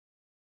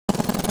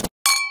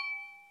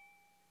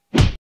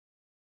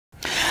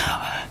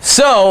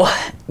So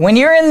when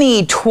you're in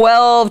the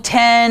 $12,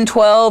 $10, $12,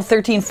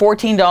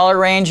 $13, $14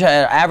 range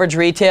average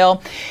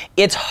retail,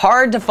 it's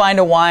hard to find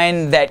a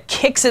wine that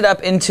kicks it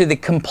up into the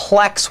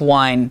complex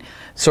wine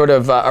sort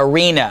of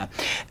arena.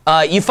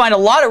 You find a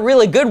lot of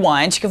really good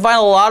wines. You can find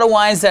a lot of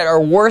wines that are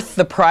worth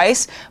the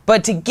price,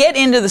 but to get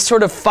into the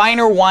sort of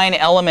finer wine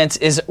elements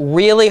is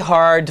really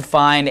hard to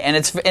find, and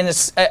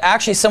it's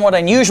actually somewhat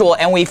unusual.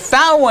 And we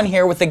found one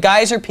here with the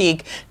Geyser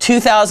Peak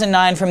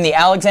 2009 from the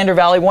Alexander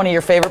Valley, one of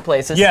your favorite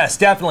places. Yes,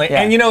 definitely.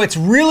 Yeah. And you know, it's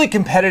really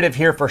competitive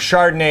here for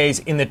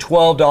Chardonnays in the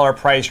 $12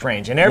 price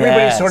range. And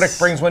everybody sort of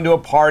brings one to a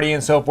party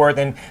and so forth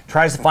and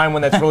tries to find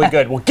one that's really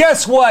good. Well,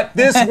 guess what?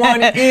 This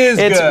one is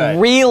good. It's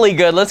really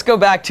good. Let's go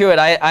back to it.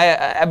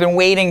 I've been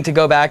waiting to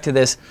go back to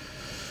this.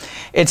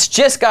 It's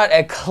just got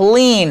a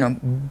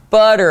clean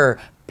butter,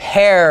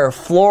 pear,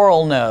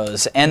 floral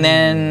nose, and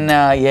then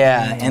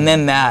and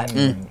then that.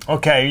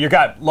 Okay, you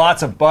got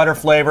lots of butter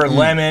flavor,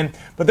 lemon,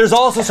 but there's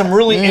also some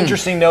really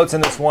interesting notes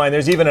in this wine.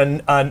 There's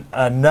even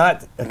a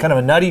nut, kind of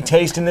a nutty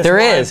taste in this wine.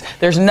 There is.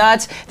 There's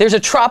nuts. There's a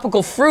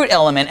tropical fruit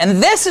element,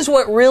 and this is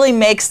what really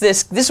makes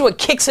this is what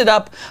kicks it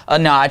up a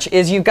notch,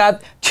 is you've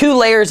got two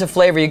layers of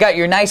flavor. You got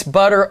your nice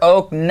butter,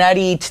 oak,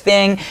 nutty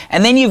thing,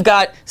 and then you've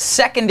got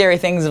secondary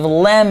things of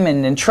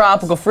lemon and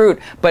tropical fruit,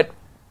 but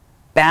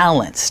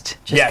balanced.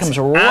 Just comes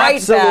right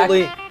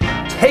absolutely back.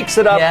 Takes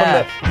it up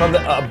from the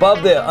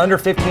above the under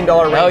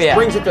 $15 range,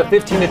 brings it to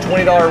 $15 to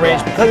 $20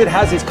 range because it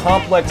has these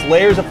complex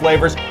layers of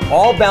flavors,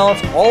 all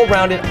balanced, all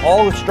rounded,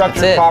 all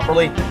structured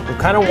properly. The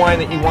kind of wine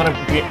that you want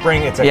to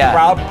bring. It's a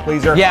crowd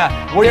pleaser.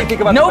 Yeah. What do you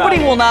think about Nobody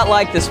will not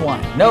like this one.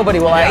 Nobody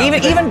will.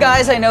 Even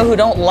guys I know who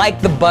don't like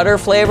the butter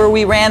flavor.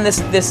 We ran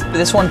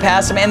this one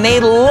past them, and they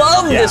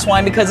love this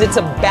wine because it's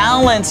a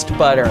balanced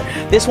butter.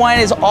 This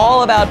wine is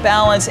all about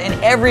balance, and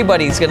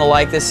everybody's gonna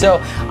like this. So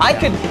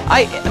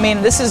I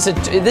mean, this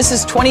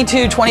is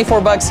 22, 24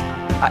 bucks.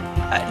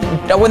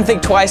 I wouldn't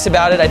think twice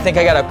about it. I think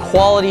I got a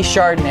quality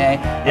Chardonnay,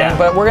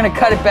 but we're going to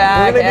cut it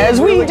back as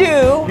we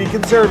do. Be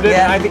conservative,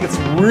 and I think it's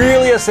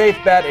really a safe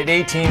bet at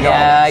 $18.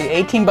 Yeah,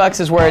 18 bucks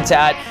is where it's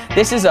at.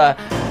 This is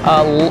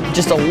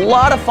just a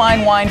lot of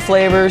fine wine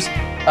flavors,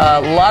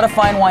 a lot of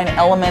fine wine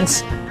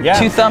elements.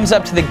 2 thumbs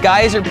up to the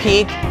Geyser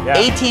Peak.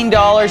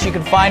 $18 you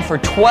can find for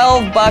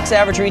 12 bucks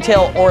average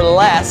retail or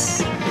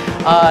less.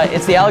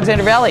 It's the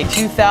Alexander Valley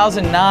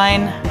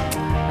 2009.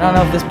 I don't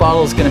know if this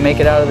bottle is going to make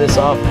it out of this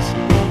office.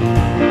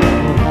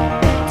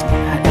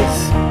 That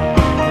is,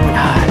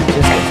 God, it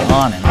just goes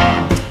on and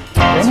on. Did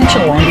I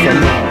mention one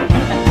thing?